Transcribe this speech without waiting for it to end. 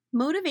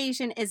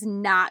Motivation is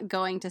not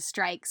going to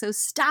strike, so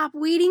stop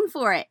waiting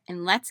for it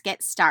and let's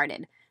get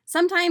started.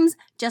 Sometimes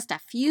just a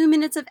few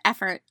minutes of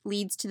effort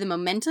leads to the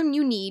momentum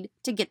you need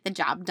to get the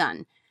job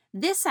done.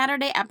 This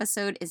Saturday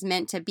episode is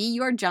meant to be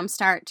your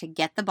jumpstart to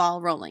get the ball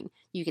rolling.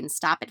 You can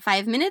stop at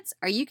 5 minutes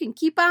or you can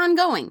keep on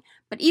going.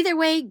 But either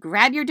way,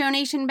 grab your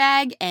donation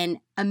bag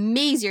and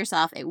amaze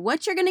yourself at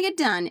what you're going to get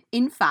done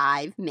in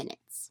 5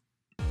 minutes.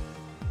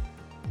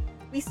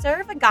 We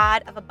serve a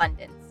God of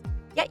abundance,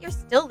 yet you're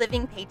still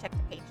living paycheck to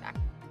paycheck.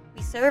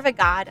 We serve a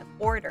God of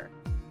order,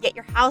 yet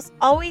your house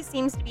always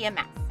seems to be a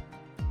mess.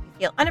 You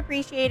feel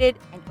unappreciated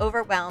and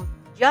overwhelmed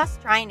just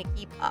trying to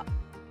keep up.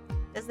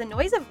 Does the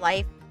noise of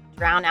life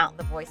drown out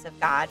the voice of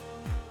God?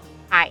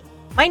 Hi,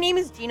 my name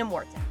is Gina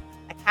Morton,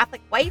 a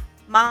Catholic wife,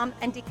 mom,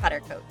 and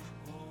declutter coach.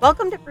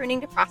 Welcome to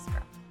Pruning to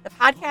Prosper, the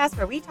podcast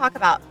where we talk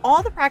about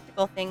all the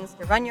practical things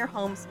to run your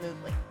home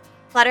smoothly.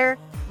 Clutter,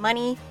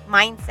 money,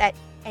 mindset,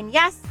 and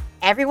yes,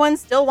 everyone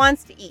still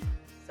wants to eat.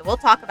 So we'll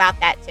talk about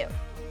that too.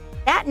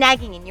 That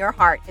nagging in your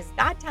heart is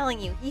God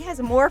telling you He has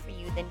more for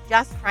you than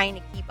just trying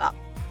to keep up.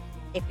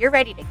 If you're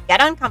ready to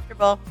get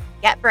uncomfortable,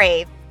 get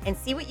brave, and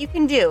see what you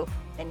can do,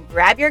 then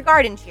grab your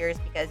garden shears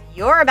because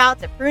you're about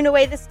to prune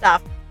away the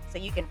stuff so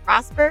you can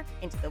prosper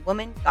into the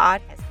woman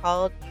God has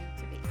called you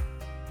to be.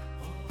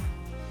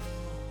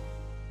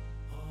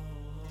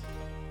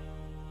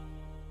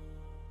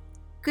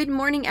 Good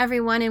morning,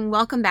 everyone, and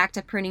welcome back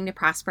to Pruning to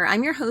Prosper.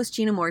 I'm your host,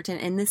 Gina Morton,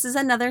 and this is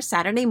another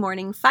Saturday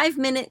morning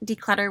 5-minute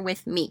declutter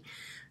with me.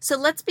 So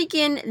let's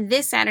begin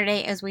this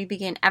Saturday as we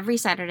begin every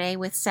Saturday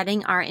with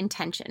setting our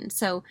intention.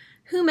 So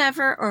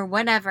whomever or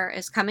whatever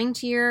is coming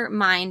to your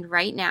mind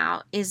right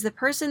now is the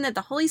person that the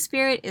Holy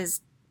Spirit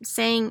is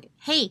saying,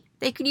 hey,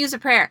 they could use a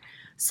prayer.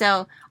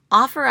 So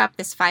offer up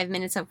this 5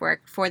 minutes of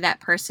work for that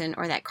person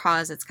or that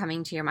cause that's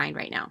coming to your mind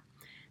right now.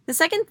 The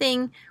second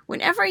thing,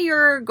 whenever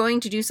you're going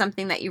to do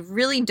something that you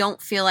really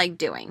don't feel like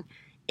doing,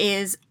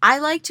 is I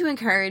like to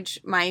encourage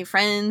my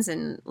friends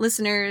and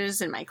listeners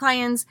and my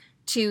clients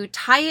to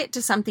tie it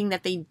to something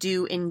that they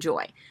do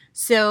enjoy.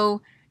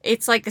 So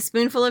it's like a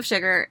spoonful of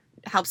sugar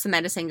helps the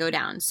medicine go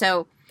down.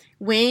 So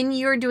when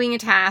you're doing a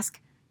task,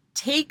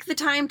 take the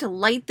time to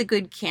light the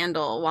good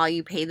candle while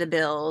you pay the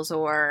bills,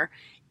 or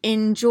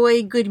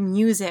enjoy good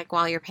music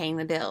while you're paying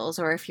the bills.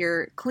 Or if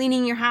you're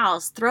cleaning your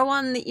house, throw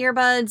on the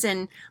earbuds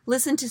and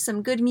listen to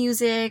some good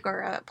music or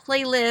a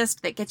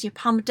playlist that gets you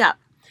pumped up.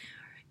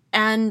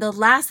 And the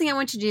last thing I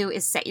want you to do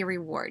is set your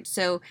reward.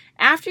 So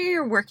after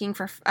you're working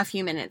for a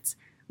few minutes,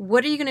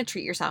 what are you going to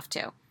treat yourself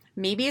to?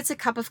 Maybe it's a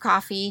cup of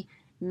coffee.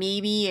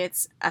 Maybe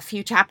it's a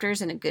few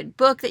chapters in a good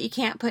book that you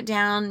can't put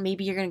down.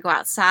 Maybe you're going to go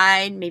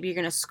outside. Maybe you're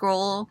going to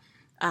scroll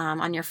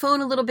on your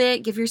phone a little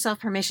bit. Give yourself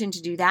permission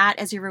to do that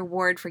as your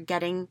reward for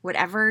getting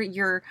whatever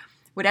you're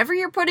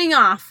putting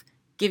off.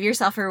 Give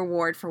yourself a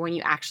reward for when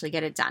you actually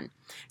get it done.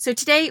 So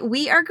today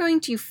we are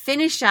going to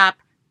finish up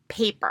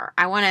paper.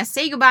 I want to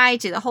say goodbye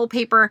to the whole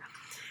paper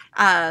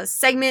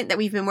segment that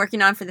we've been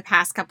working on for the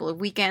past couple of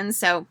weekends.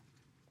 So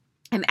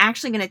I'm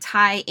actually going to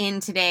tie in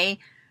today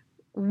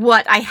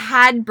what I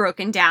had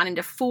broken down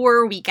into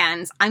 4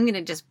 weekends. I'm going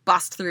to just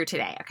bust through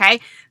today, okay?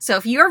 So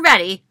if you're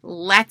ready,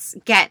 let's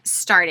get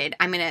started.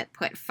 I'm going to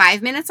put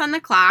 5 minutes on the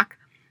clock,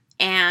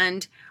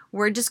 and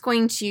we're just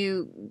going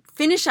to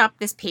finish up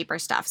this paper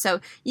stuff. So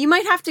you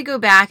might have to go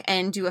back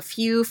and do a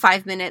few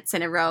 5 minutes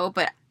in a row,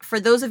 but for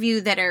those of you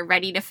that are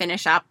ready to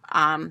finish up,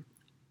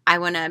 I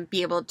want to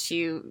be able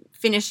to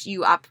finish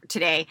you up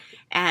today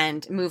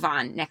and move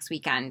on next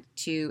weekend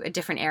to a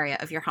different area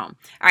of your home.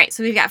 All right,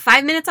 so we've got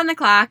 5 minutes on the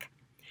clock.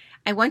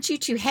 I want you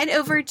to head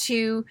over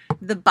to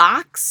the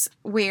box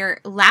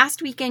where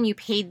last weekend you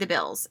paid the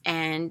bills.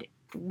 And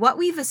what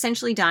we've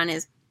essentially done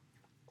is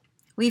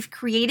we've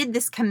created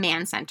this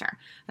command center.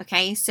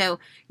 Okay, so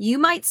you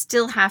might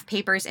still have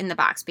papers in the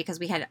box because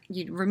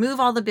you remove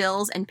all the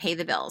bills and pay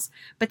the bills,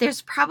 but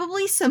there's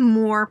probably some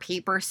more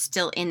paper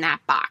still in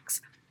that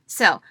box.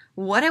 So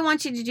what I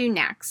want you to do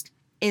next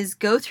is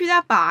go through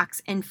that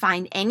box and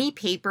find any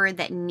paper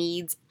that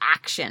needs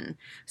action.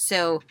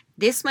 So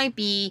this might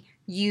be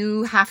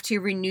you have to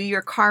renew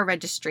your car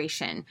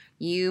registration.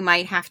 You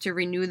might have to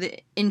renew the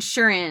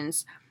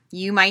insurance.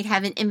 You might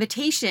have an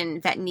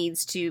invitation that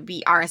needs to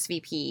be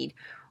RSVP'd.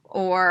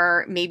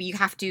 Or maybe you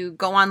have to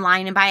go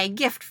online and buy a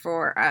gift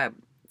for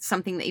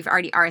something that you've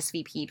already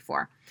RSVP'd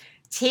for.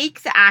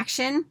 Take the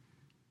action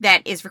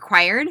that is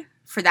required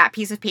for that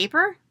piece of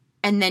paper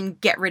and then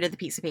get rid of the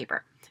piece of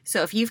paper.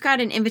 So if you've got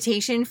an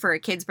invitation for a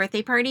kid's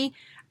birthday party,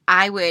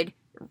 I would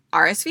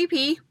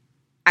RSVP.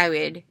 I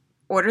would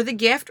order the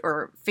gift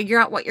or figure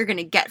out what you're going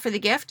to get for the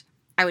gift.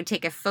 I would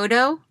take a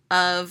photo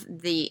of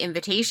the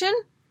invitation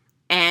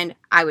and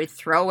I would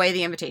throw away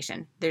the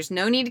invitation. There's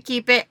no need to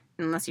keep it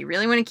unless you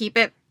really want to keep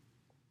it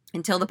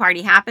until the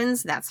party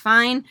happens. That's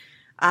fine.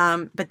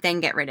 But then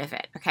get rid of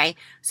it. Okay.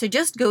 So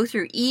just go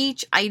through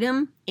each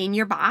item in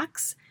your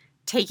box,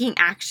 taking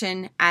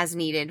action as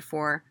needed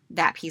for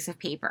that piece of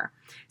paper.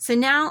 So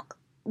now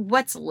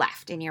what's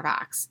left in your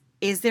box?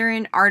 Is there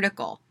an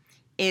article?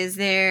 Is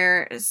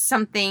there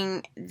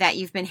something that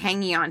you've been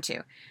hanging on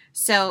to?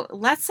 So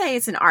let's say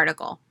it's an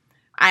article.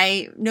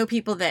 I know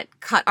people that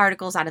cut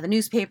articles out of the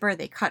newspaper,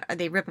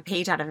 they rip a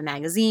page out of a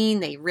magazine,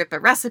 they rip a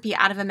recipe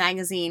out of a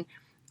magazine.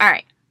 All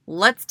right,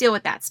 let's deal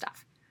with that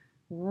stuff.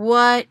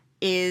 What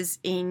is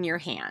in your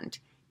hand?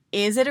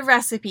 Is it a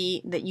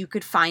recipe that you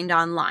could find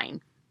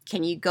online?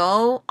 Can you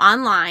go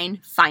online,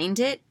 find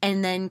it,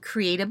 and then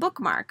create a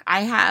bookmark?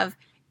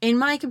 In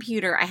my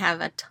computer, I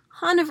have a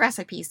ton of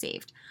recipes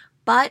saved,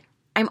 but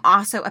I'm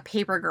also a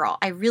paper girl.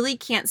 I really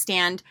can't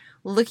stand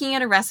looking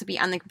at a recipe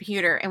on the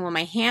computer, and when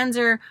my hands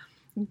are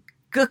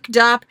gooked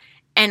up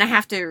and I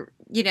have to,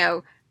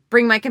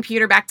 bring my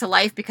computer back to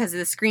life because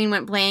the screen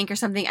went blank or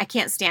something, I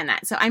can't stand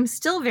that. So I'm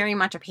still very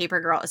much a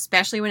paper girl,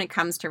 especially when it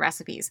comes to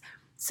recipes.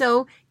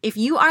 So if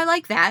you are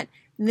like that,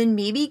 then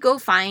maybe go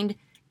find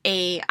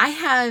I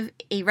have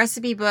a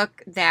recipe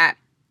book that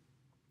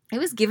it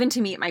was given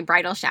to me at my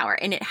bridal shower,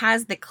 and it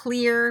has the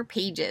clear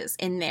pages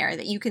in there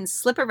that you can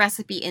slip a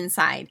recipe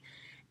inside.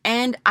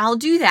 And I'll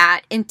do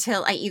that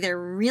until I either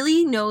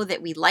really know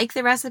that we like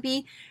the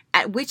recipe,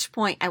 at which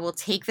point I will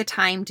take the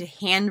time to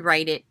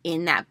handwrite it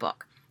in that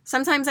book.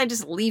 Sometimes I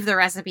just leave the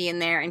recipe in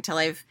there until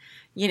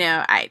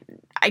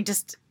I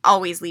just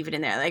always leave it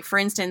in there. Like, for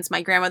instance,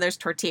 my grandmother's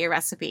tortilla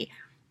recipe.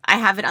 I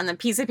have it on the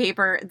piece of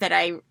paper that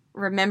I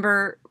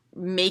remember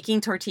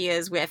making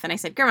tortillas with. And I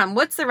said, Grandma,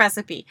 what's the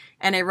recipe?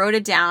 And I wrote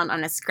it down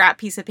on a scrap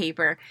piece of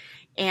paper.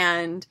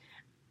 And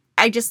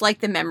I just like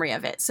the memory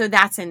of it. So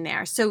that's in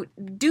there. So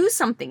do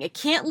something. It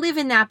can't live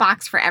in that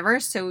box forever.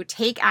 So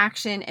take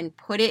action and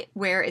put it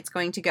where it's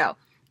going to go.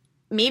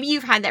 Maybe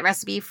you've had that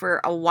recipe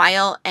for a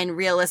while and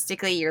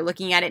realistically you're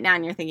looking at it now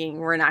and you're thinking,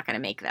 we're not going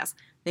to make this.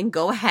 Then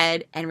go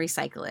ahead and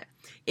recycle it.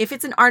 If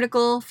it's an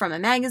article from a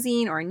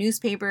magazine or a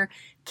newspaper,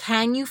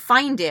 can you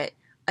find it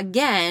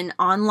again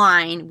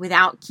online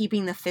without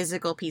keeping the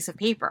physical piece of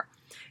paper?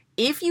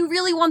 If you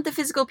really want the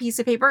physical piece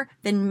of paper,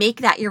 then make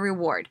that your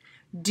reward.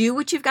 Do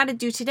what you've got to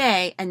do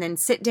today and then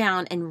sit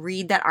down and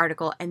read that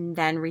article and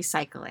then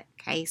recycle it.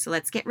 Okay, so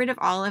let's get rid of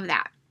all of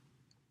that.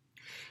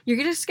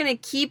 You're just going to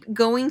keep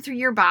going through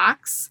your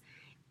box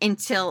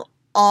until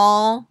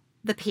all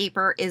the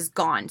paper is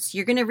gone. So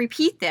you're going to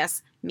repeat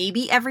this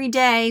maybe every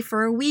day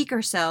for a week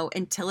or so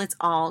until it's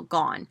all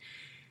gone.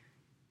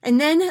 And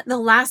then the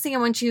last thing I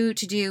want you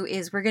to do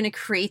is we're going to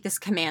create this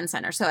command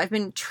center. So I've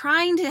been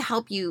trying to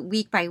help you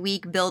week by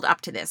week build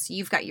up to this.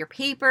 You've got your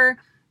paper,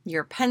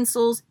 your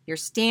pencils, your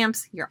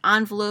stamps, your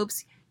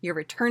envelopes, your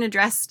return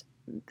address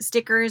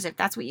stickers, if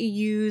that's what you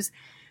use,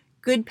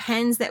 good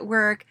pens that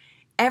work.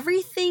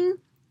 Everything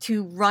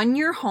to run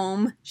your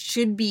home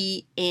should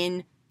be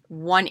in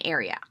one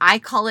area. I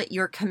call it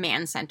your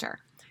command center.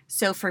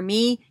 So for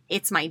me,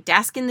 it's my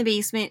desk in the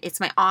basement.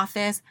 It's my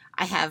office.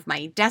 I have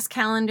my desk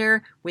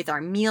calendar with our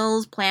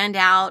meals planned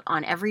out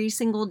on every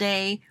single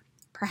day.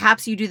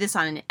 Perhaps you do this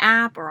on an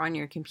app or on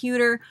your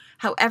computer.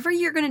 However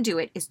you're going to do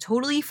it is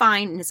totally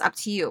fine and it's up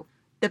to you.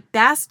 The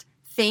best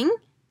thing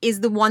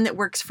is the one that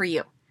works for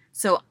you.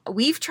 So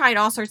we've tried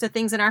all sorts of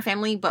things in our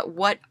family, but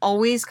what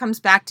always comes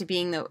back to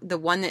being the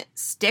one that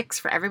sticks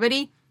for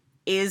everybody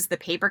is the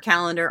paper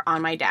calendar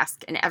on my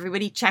desk. And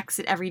everybody checks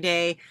it every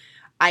day.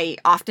 I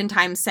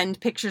oftentimes send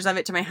pictures of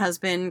it to my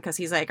husband because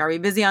he's like, are we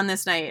busy on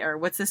this night? Or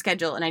what's the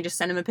schedule? And I just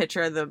send him a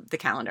picture of the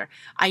calendar.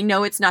 I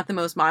know it's not the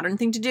most modern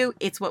thing to do.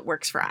 It's what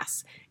works for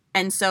us.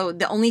 And so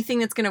the only thing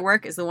that's going to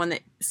work is the one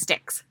that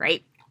sticks,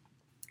 right?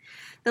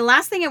 The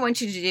last thing I want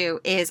you to do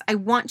is I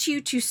want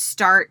you to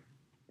start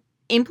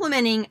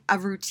implementing a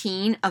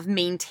routine of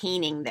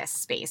maintaining this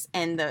space.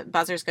 And the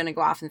buzzer's going to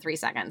go off in 3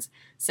 seconds.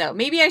 So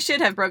maybe I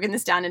should have broken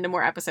this down into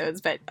more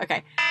episodes, but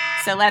okay.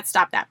 So let's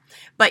stop that.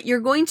 But you're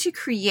going to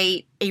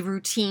create a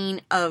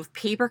routine of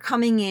paper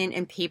coming in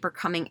and paper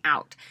coming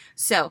out.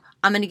 So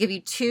I'm going to give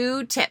you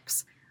 2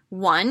 tips.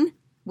 One,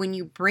 when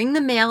you bring the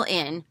mail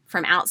in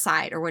from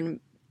outside or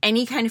when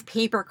any kind of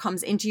paper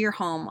comes into your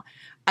home,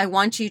 I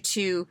want you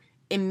to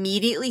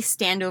immediately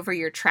stand over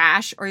your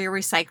trash or your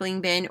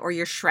recycling bin or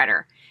your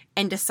shredder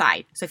and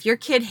decide. So if your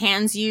kid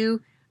hands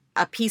you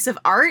a piece of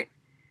art,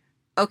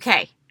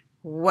 okay,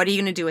 what are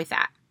you going to do with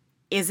that?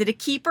 Is it a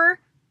keeper?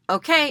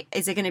 Okay.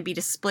 Is it going to be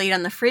displayed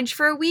on the fridge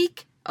for a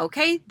week?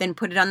 Okay, then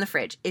put it on the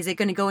fridge. Is it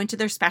going to go into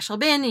their special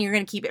bin and you're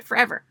going to keep it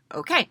forever?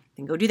 Okay,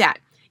 then go do that.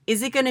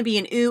 Is it going to be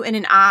an ooh and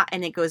an ah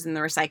and it goes in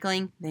the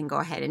recycling? Then go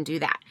ahead and do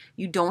that.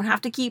 You don't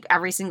have to keep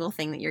every single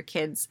thing that your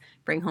kids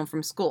bring home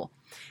from school.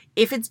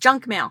 If it's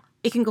junk mail,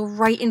 it can go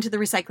right into the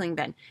recycling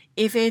bin.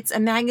 If it's a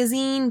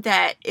magazine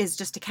that is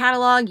just a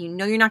catalog, you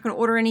know you're not going to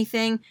order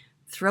anything,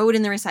 throw it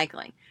in the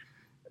recycling.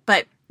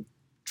 But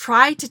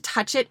try to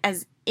touch it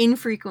as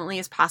infrequently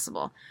as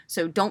possible.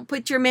 So don't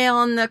put your mail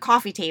on the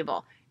coffee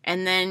table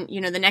and then,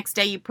 the next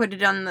day you put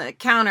it on the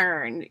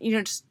counter and,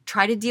 just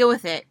try to deal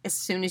with it as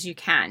soon as you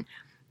can.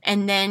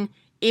 And then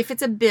if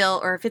it's a bill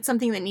or if it's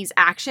something that needs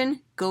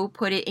action, go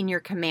put it in your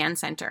command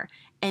center.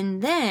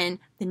 And then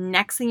the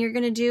next thing you're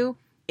going to do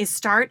is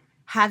start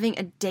having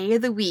a day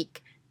of the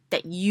week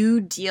that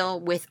you deal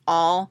with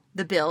all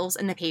the bills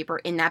and the paper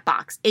in that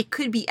box. It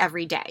could be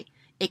every day.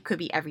 It could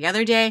be every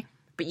other day,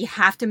 but you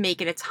have to make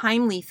it a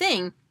timely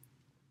thing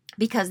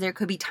because there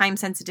could be time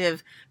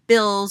sensitive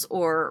bills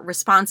or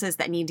responses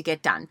that need to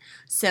get done.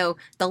 So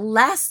the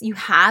less you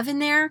have in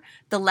there,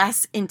 the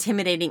less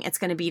intimidating it's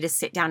going to be to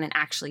sit down and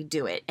actually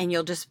do it. And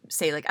you'll just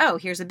say like, oh,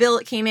 here's a bill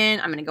that came in.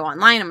 I'm going to go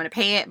online. I'm going to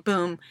pay it.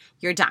 Boom,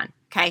 you're done.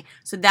 Okay.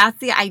 So that's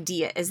the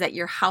idea, is that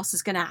your house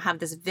is going to have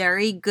this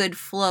very good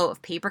flow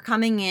of paper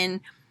coming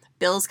in,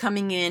 bills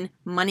coming in,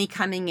 money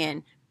coming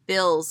in,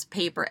 bills,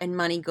 paper, and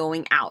money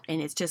going out.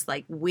 And it's just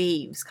like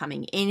waves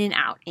coming in and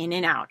out, in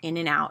and out, in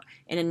and out,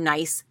 in a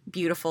nice,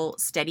 beautiful,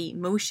 steady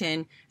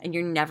motion. And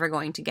you're never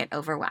going to get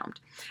overwhelmed.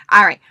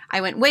 All right.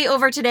 I went way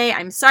over today.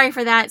 I'm sorry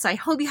for that. So I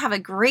hope you have a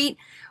great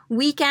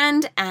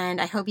weekend,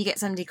 and I hope you get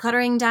some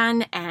decluttering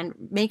done, and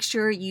make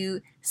sure you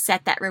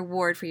set that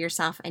reward for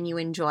yourself and you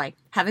enjoy.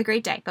 Have a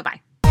great day.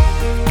 Bye-bye.